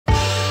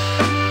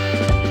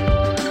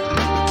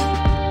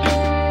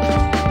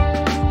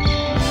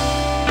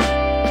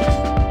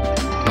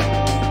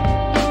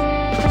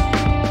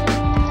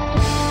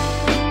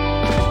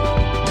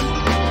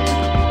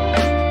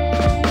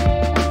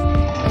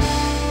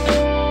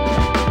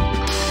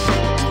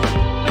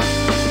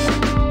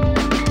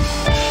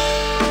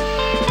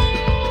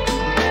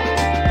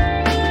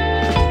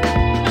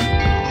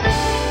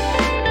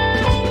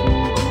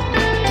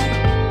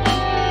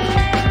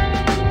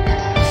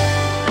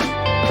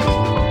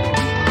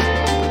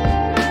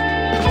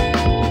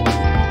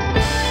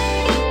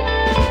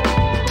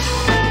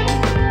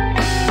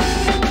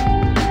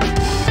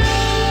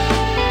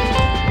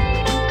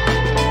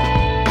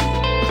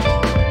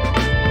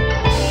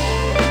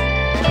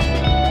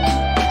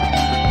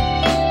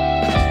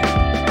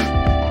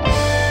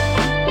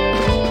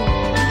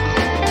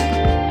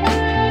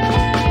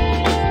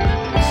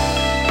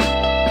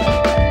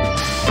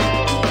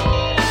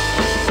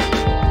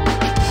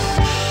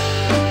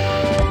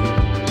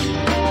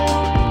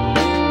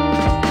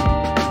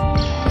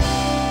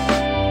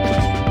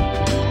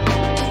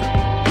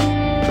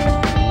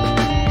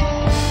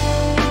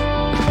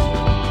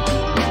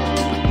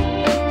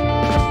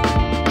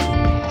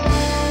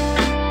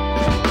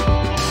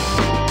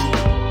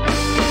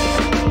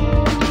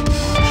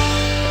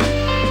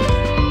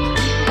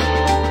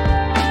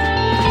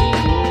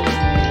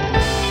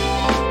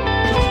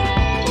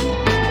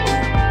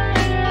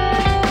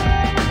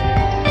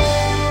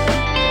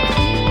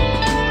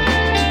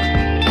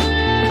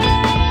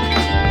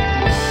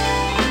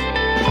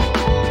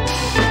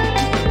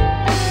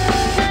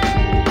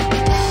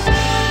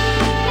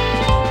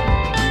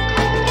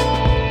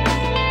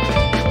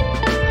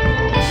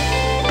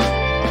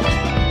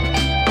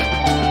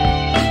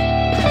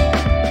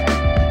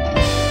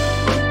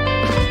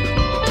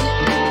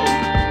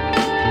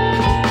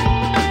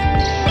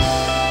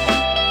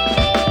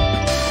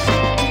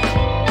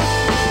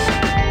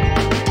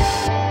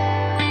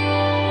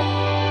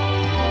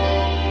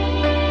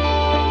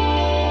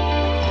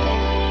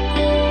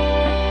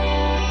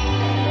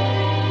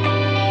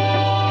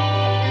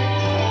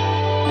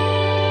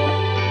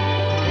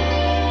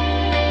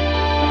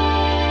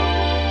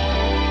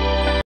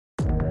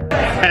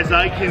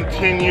I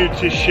continue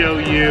to show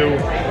you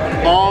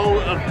all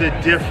of the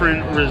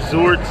different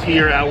resorts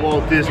here at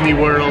Walt Disney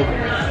World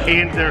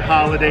and their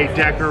holiday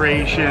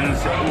decorations.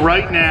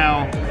 Right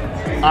now,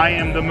 I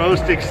am the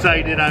most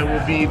excited I will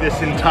be this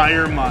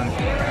entire month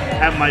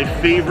at my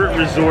favorite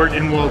resort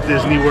in Walt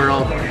Disney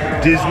World,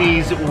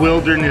 Disney's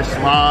Wilderness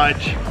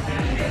Lodge.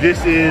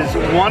 This is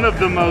one of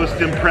the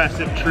most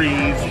impressive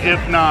trees,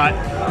 if not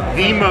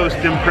the most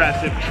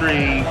impressive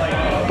tree,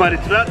 but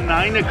it's about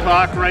 9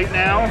 o'clock right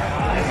now,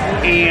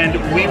 and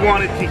we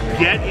wanted to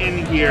get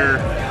in here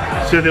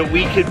so that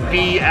we could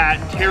be at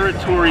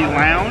Territory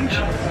Lounge,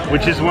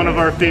 which is one of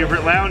our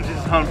favorite lounges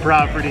on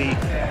property,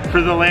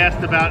 for the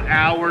last about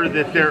hour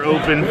that they're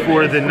open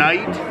for the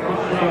night.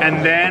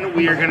 And then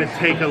we are going to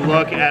take a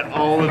look at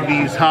all of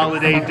these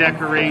holiday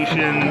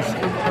decorations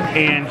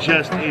and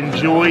just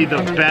enjoy the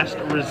best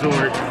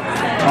resort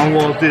on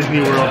Walt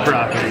Disney World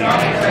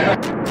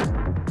property.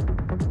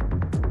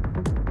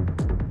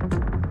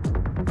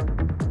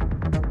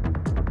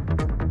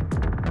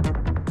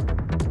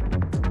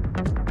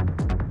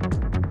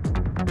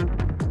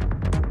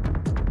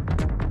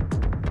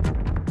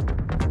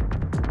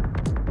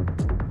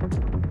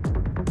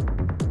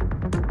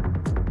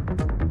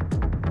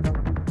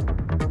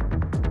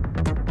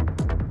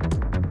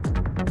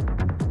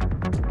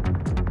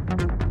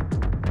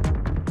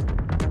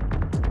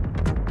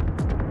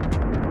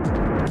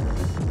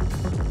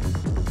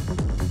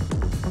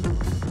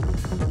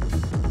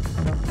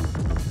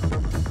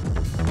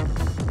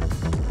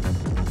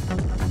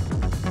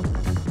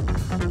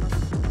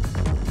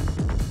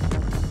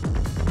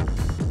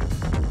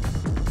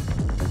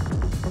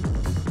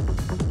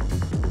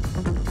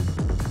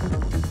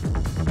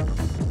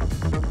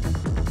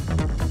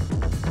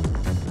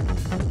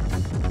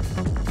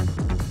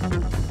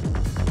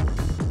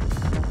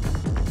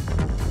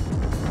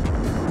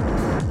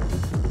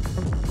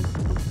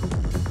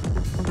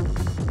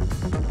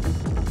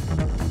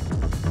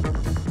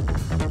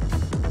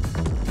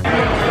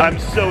 I'm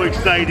so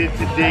excited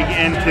to dig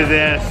into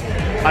this.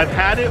 I've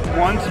had it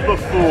once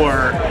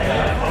before,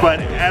 but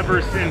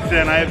ever since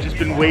then I have just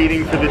been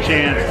waiting for the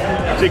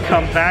chance to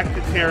come back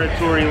to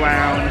Territory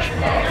Lounge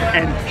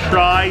and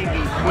try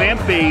the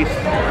plant-based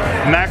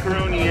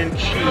macaroni and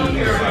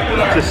cheese,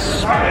 the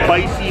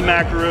spicy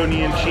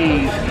macaroni and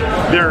cheese.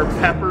 There are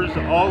peppers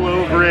all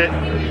over it.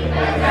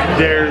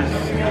 There's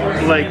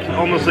like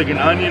almost like an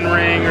onion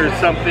ring or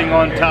something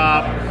on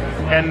top,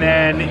 and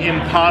then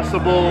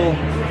Impossible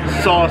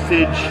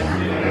sausage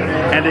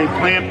and a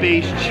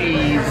plant-based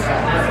cheese.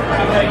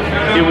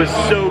 It was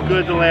so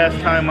good the last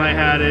time I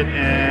had it,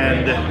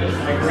 and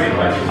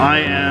I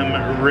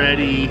am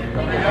ready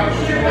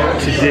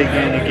to dig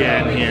in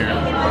again here.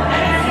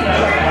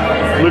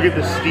 Look at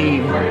the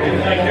steam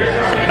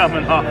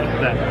coming off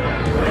of that.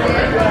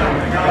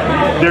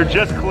 They're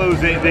just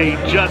closing, they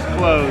just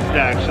closed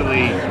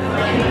actually,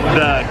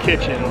 the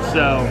kitchen,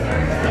 so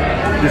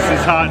this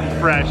is hot and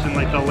fresh and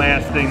like the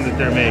last thing that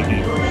they're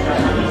making.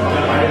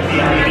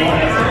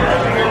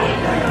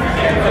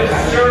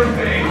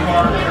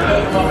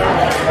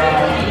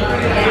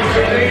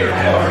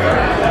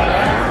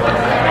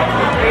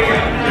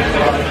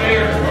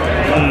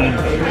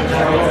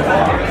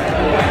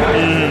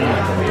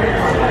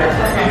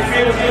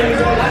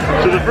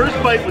 So the first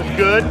bite was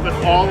good, but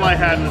all I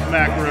had was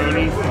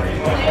macaroni.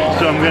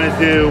 So I'm gonna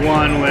do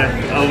one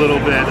with a little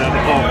bit of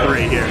all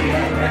three here.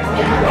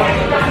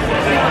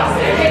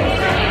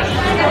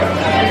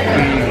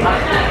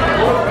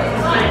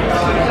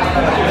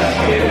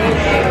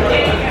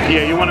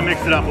 Yeah, you want to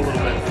mix it up a little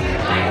bit.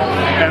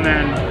 And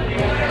then,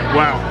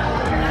 wow,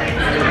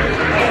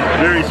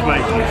 very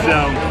spicy.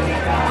 So,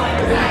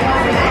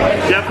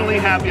 definitely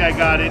happy I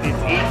got it. It's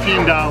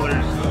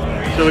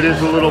 $18, so it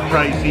is a little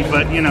pricey,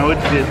 but you know,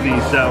 it's Disney.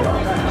 So,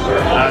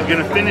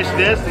 gonna finish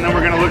this, and then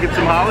we're gonna look at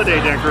some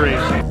holiday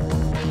decorations.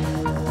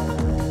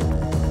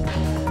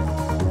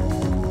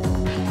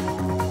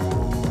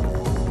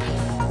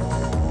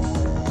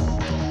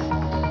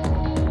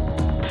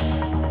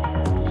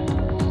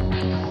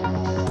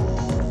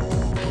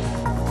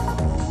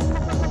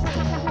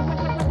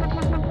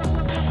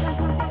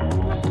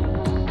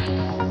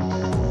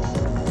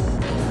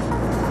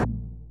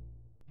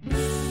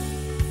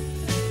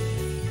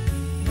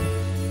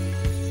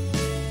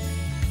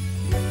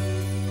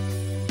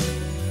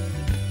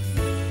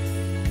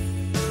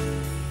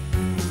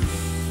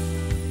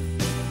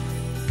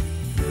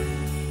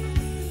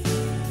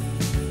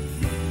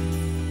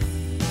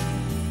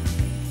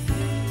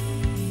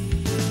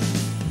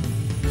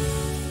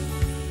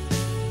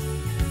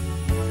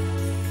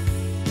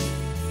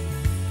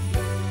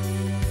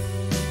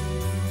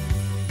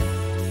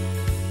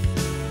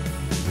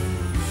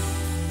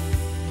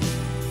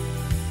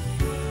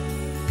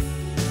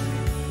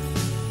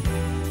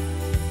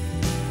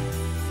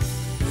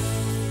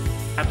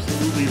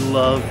 Absolutely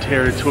love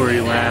Territory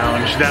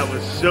Lounge. That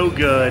was so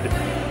good.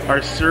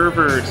 Our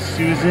server,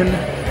 Susan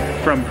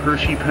from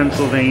Hershey,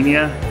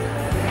 Pennsylvania,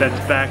 that's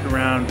back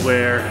around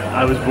where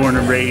I was born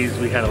and raised.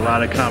 We had a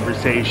lot of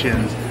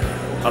conversations.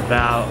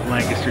 about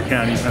Lancaster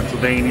County,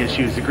 Pennsylvania.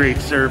 She was a great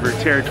server.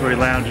 Territory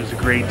Lounge was a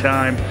great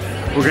time.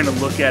 We're gonna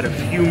look at a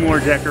few more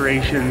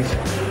decorations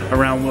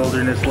around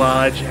Wilderness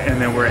Lodge,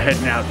 and then we're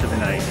heading out for the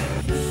night.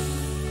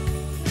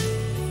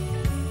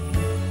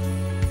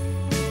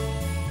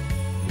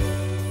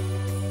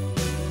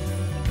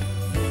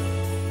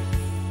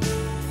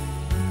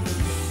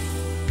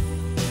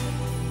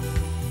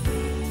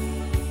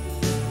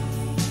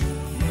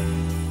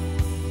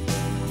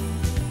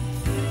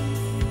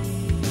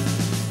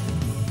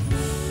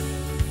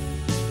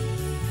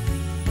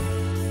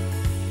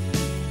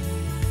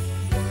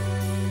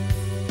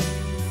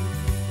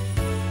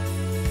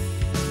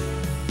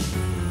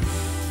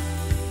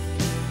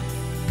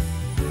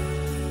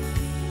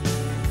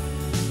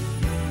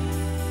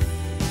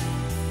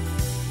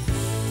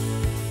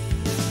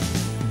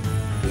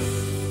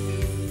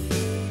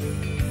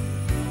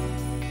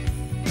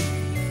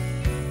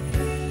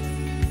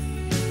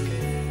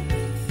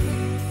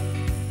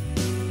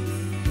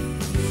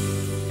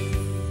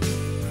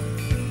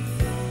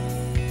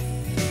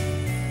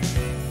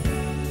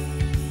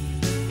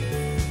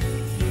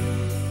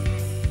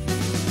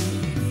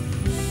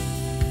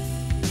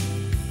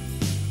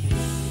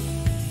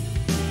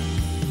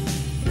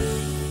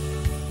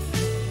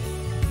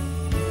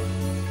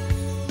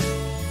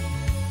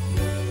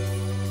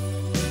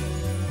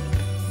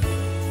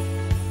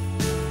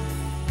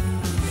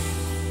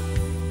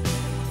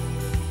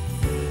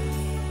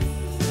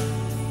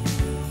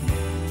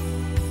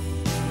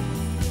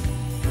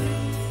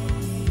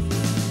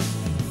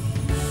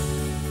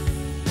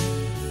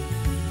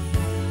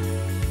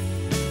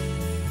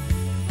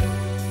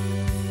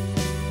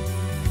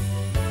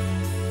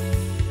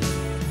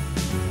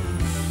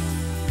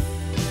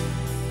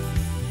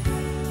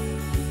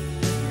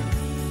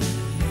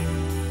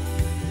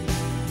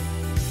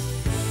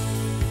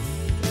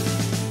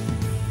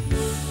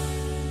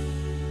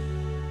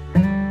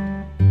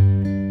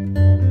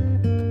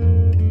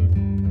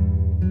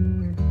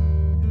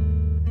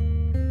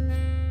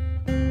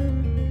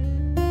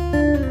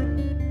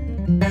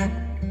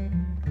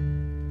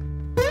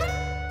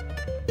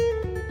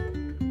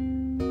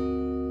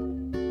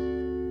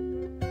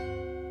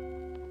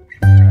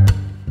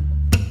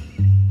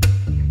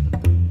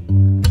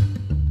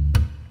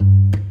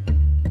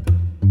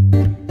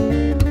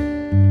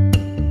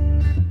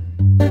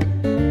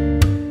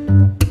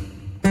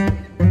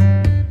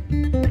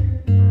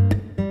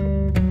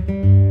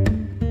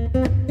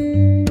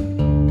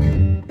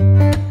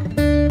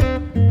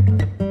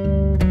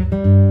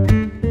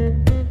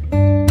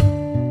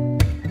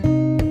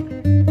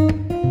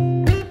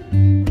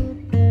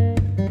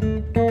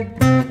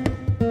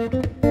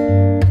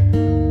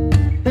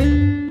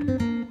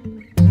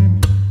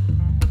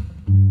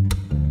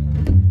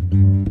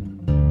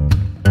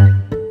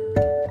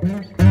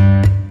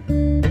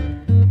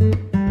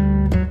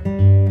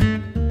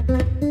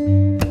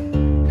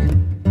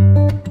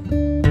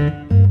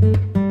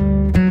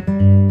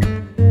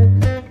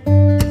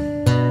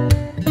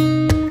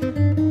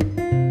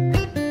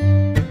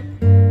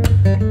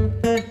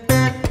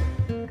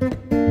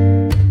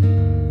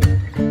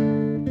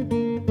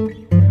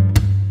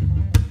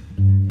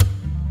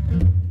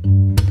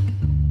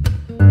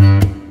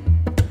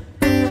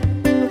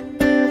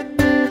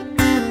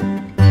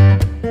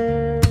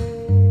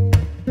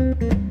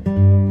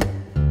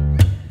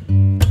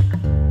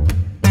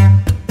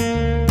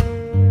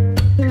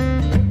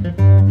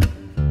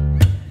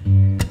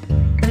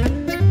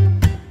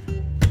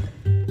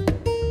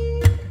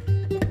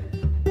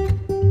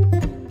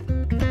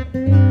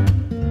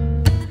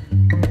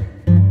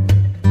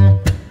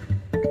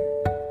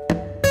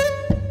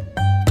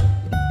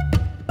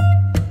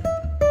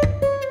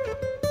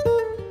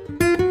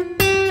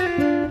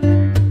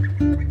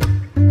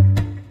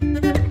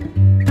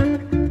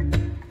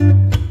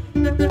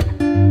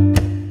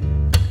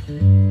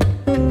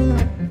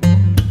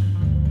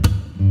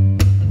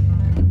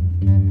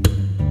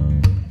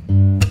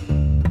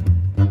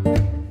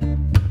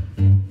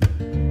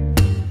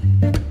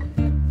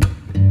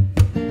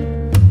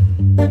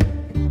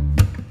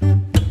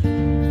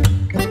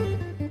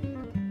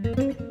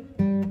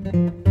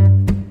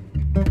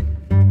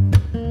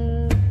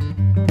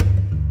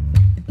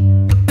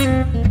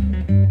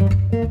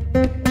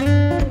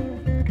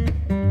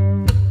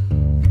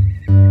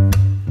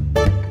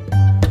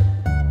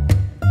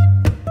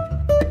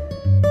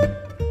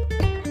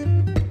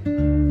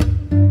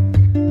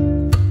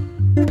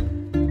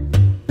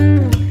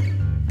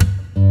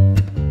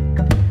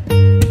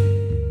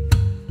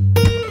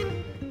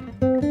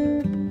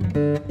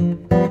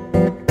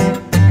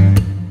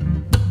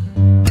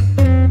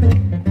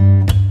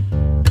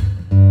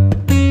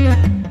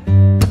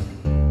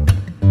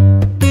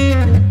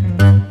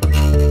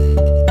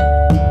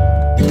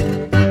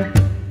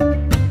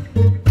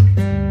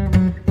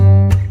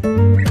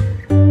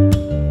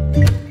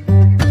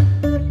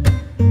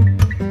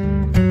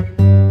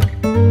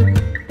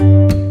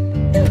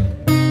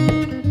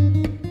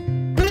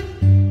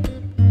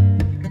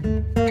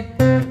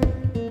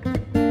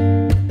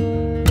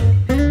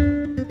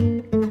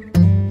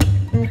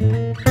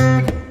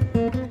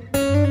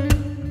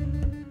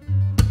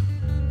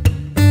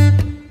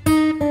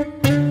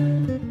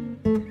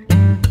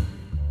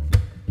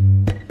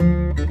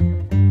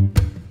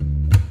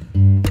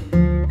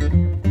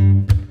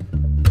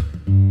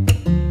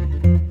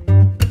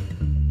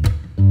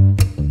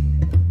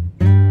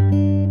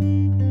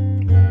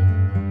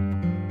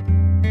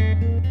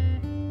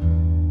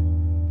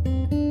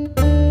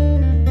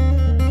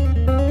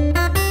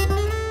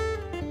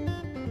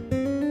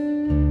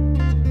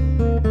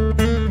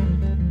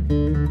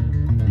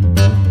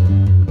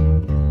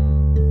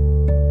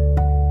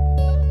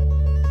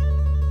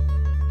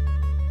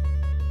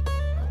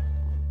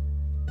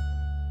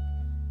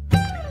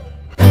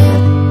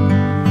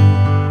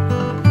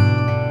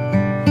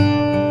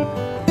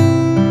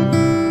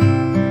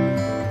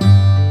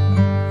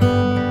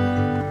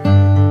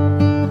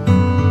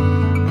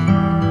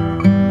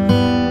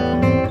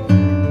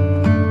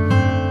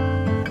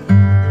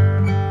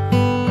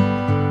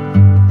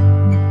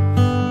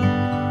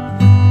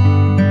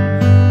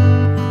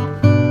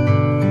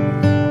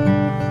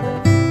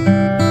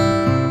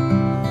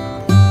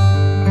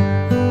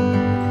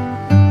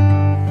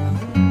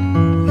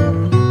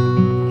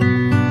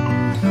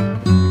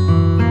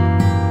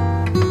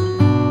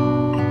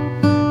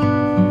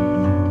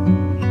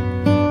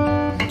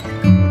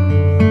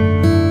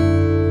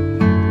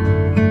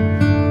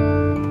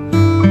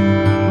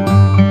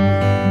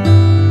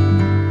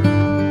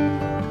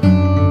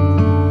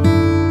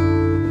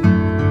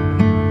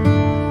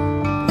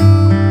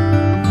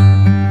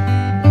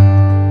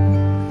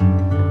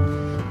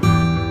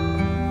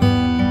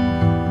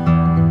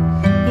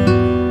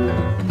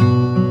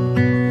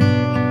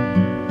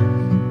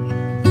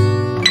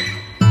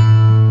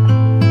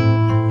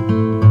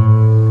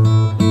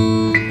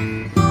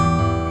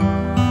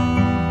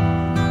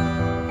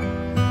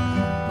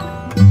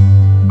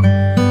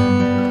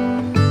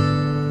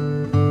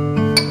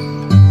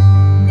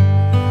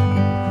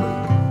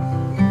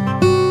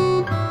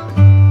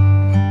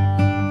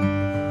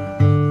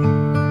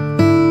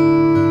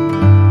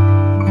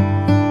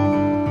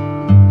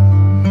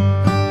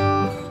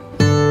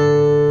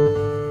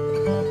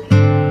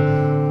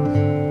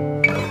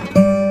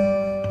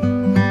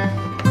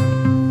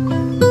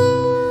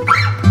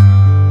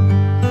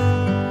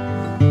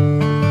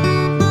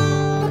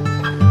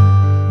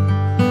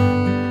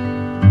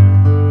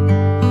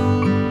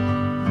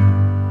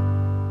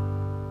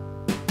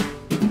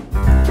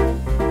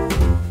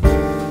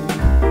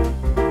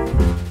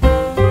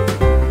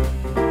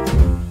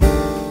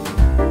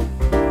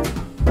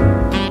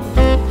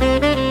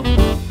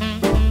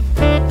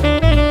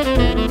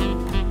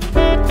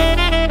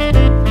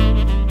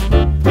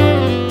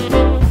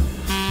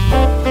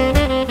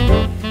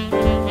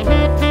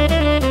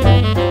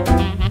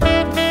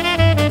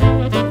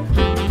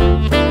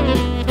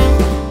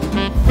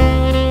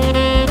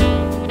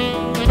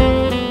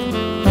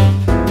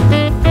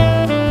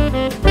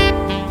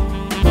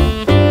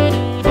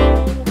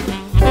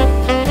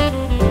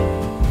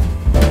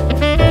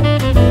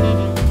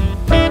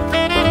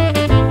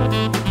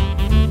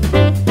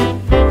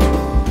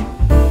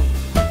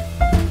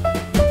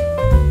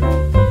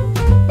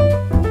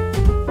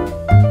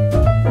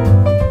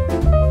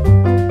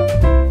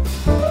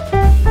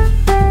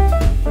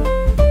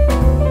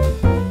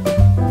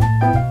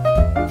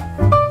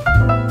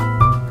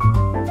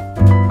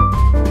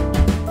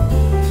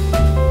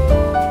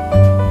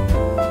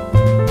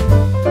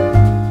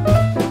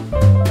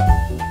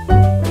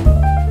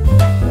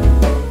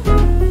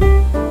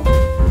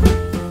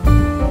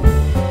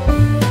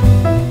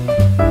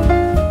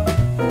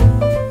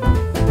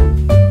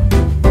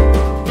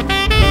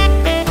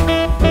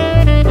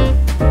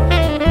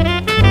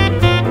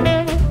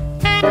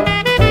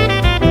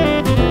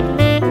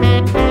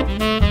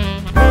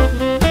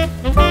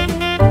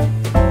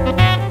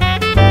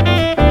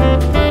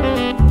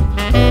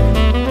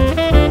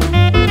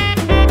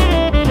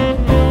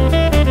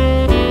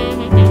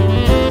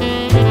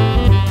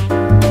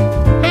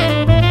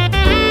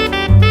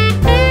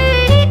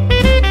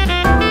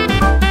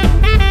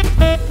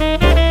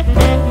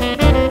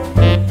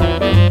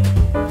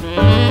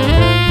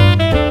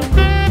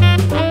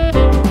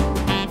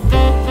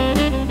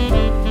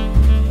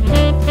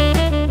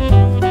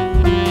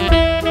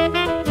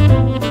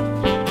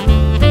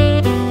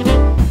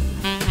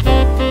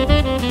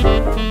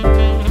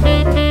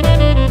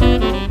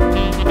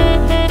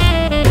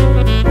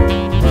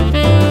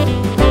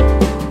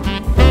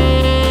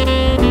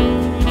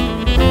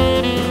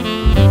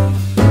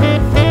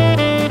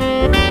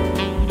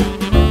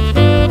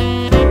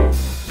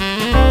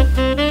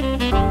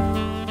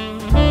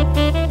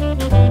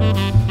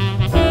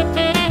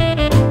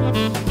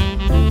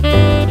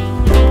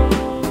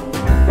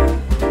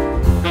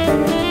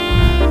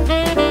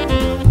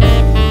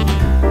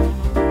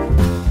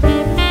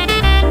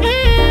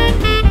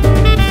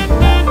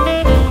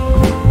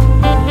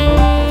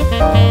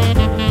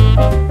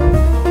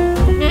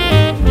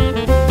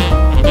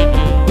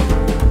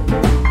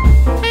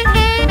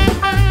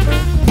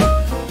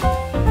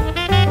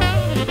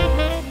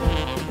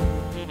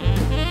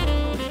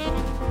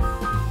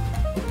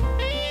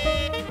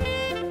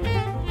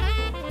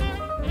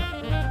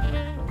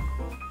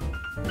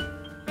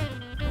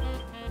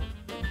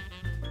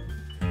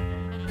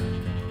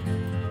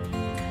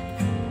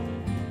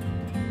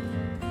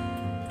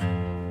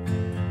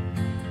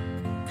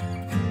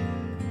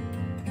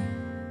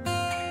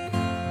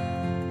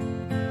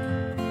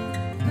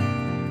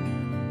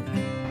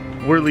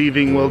 We're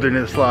leaving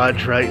Wilderness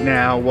Lodge right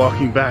now,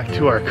 walking back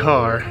to our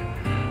car,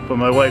 but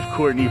my wife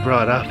Courtney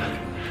brought up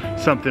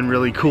something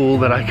really cool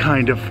that I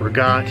kind of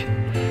forgot,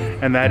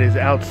 and that is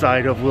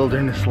outside of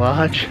Wilderness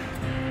Lodge,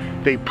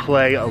 they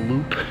play a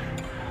loop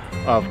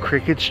of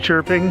crickets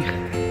chirping,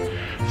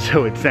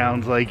 so it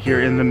sounds like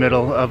you're in the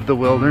middle of the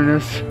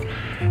wilderness,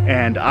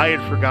 and I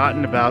had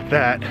forgotten about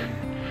that,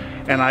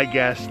 and I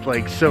guessed,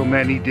 like so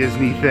many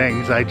Disney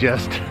things, I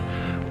just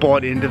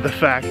bought into the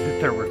fact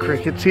that there were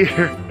crickets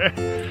here.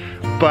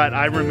 But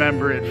I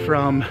remember it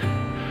from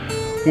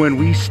when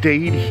we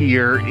stayed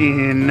here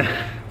in,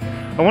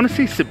 I want to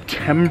say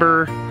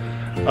September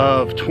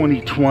of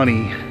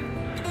 2020,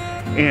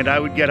 and I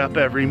would get up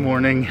every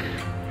morning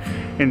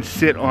and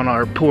sit on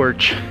our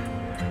porch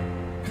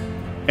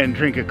and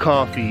drink a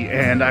coffee,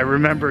 and I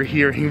remember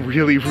hearing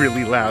really,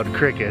 really loud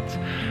crickets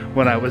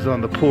when I was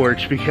on the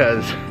porch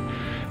because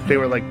they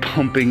were like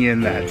pumping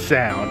in that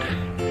sound.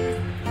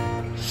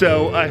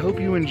 So I hope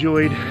you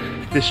enjoyed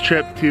this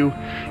trip to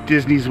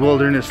Disney's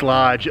Wilderness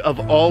Lodge. Of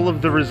all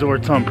of the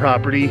resorts on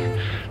property,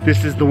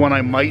 this is the one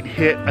I might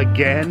hit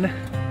again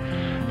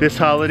this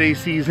holiday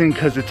season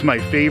because it's my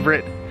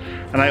favorite.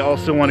 And I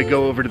also want to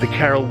go over to the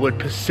Carolwood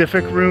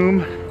Pacific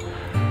Room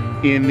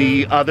in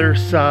the other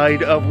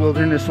side of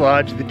Wilderness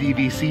Lodge, the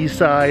DVC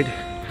side,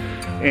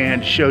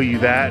 and show you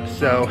that.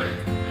 So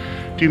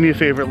do me a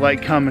favor,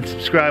 like, comment,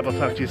 subscribe. I'll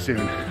talk to you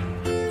soon.